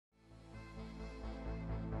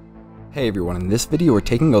Hey everyone, in this video we're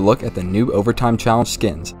taking a look at the new Overtime Challenge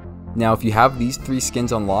skins. Now if you have these 3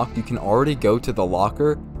 skins unlocked, you can already go to the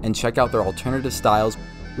locker and check out their alternative styles,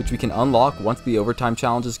 which we can unlock once the Overtime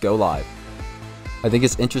Challenges go live. I think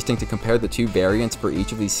it's interesting to compare the 2 variants for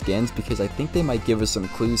each of these skins because I think they might give us some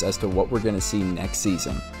clues as to what we're going to see next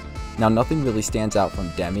season. Now nothing really stands out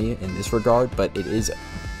from Demi in this regard, but it is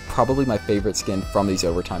probably my favorite skin from these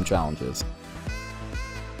Overtime Challenges.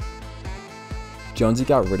 Jonesy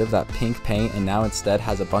got rid of that pink paint and now instead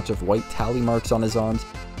has a bunch of white tally marks on his arms.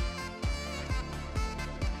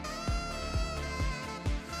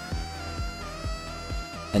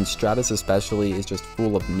 And Stratus especially is just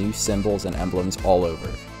full of new symbols and emblems all over.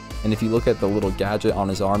 And if you look at the little gadget on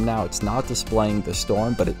his arm now, it's not displaying the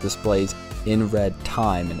storm, but it displays in red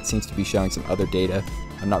time, and it seems to be showing some other data.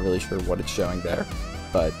 I'm not really sure what it's showing there,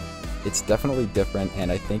 but it's definitely different,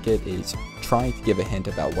 and I think it is trying to give a hint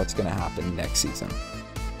about what's going to happen next season.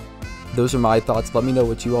 Those are my thoughts. Let me know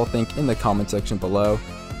what you all think in the comment section below.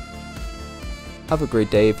 Have a great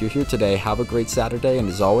day. If you're here today, have a great Saturday, and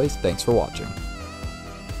as always, thanks for watching.